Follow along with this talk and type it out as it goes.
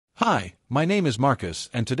Hi, my name is Marcus,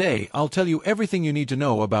 and today I'll tell you everything you need to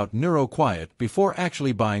know about NeuroQuiet before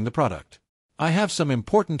actually buying the product. I have some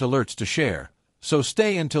important alerts to share, so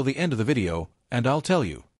stay until the end of the video, and I'll tell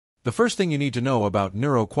you. The first thing you need to know about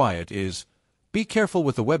NeuroQuiet is, be careful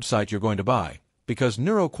with the website you're going to buy, because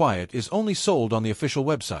NeuroQuiet is only sold on the official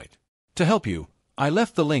website. To help you, I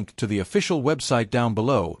left the link to the official website down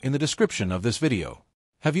below in the description of this video.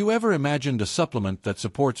 Have you ever imagined a supplement that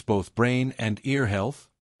supports both brain and ear health?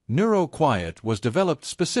 NeuroQuiet was developed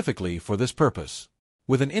specifically for this purpose.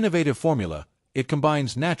 With an innovative formula, it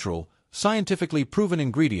combines natural, scientifically proven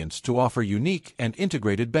ingredients to offer unique and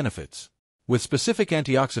integrated benefits. With specific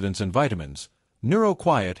antioxidants and vitamins,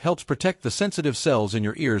 NeuroQuiet helps protect the sensitive cells in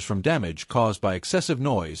your ears from damage caused by excessive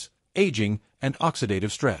noise, aging, and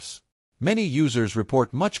oxidative stress. Many users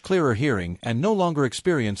report much clearer hearing and no longer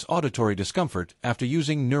experience auditory discomfort after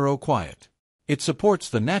using NeuroQuiet. It supports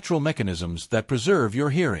the natural mechanisms that preserve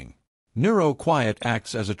your hearing. NeuroQuiet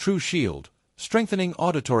acts as a true shield, strengthening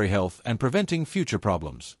auditory health and preventing future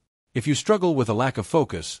problems. If you struggle with a lack of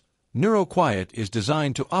focus, NeuroQuiet is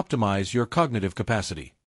designed to optimize your cognitive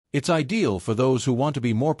capacity. It's ideal for those who want to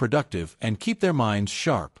be more productive and keep their minds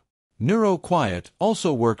sharp. NeuroQuiet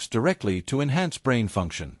also works directly to enhance brain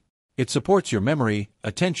function. It supports your memory,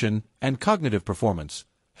 attention, and cognitive performance,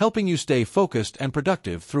 helping you stay focused and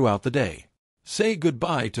productive throughout the day. Say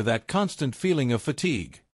goodbye to that constant feeling of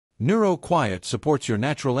fatigue. NeuroQuiet supports your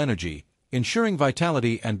natural energy, ensuring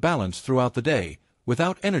vitality and balance throughout the day,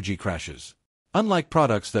 without energy crashes. Unlike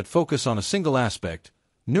products that focus on a single aspect,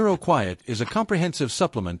 NeuroQuiet is a comprehensive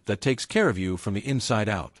supplement that takes care of you from the inside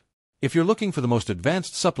out. If you're looking for the most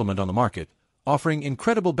advanced supplement on the market, offering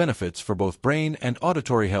incredible benefits for both brain and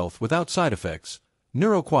auditory health without side effects,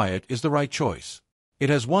 NeuroQuiet is the right choice.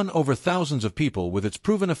 It has won over thousands of people with its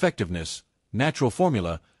proven effectiveness, natural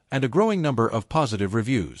formula, and a growing number of positive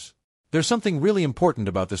reviews. There's something really important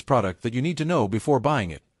about this product that you need to know before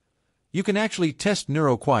buying it. You can actually test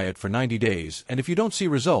NeuroQuiet for 90 days, and if you don't see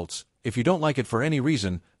results, if you don't like it for any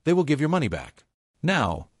reason, they will give your money back.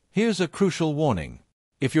 Now, here's a crucial warning.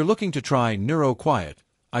 If you're looking to try NeuroQuiet,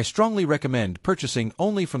 I strongly recommend purchasing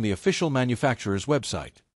only from the official manufacturer's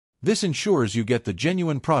website. This ensures you get the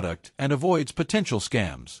genuine product and avoids potential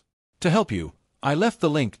scams. To help you, I left the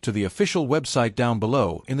link to the official website down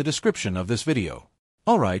below in the description of this video.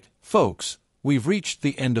 Alright, folks, we've reached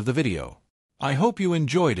the end of the video. I hope you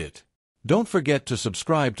enjoyed it. Don't forget to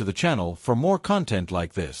subscribe to the channel for more content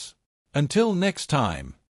like this. Until next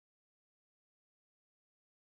time.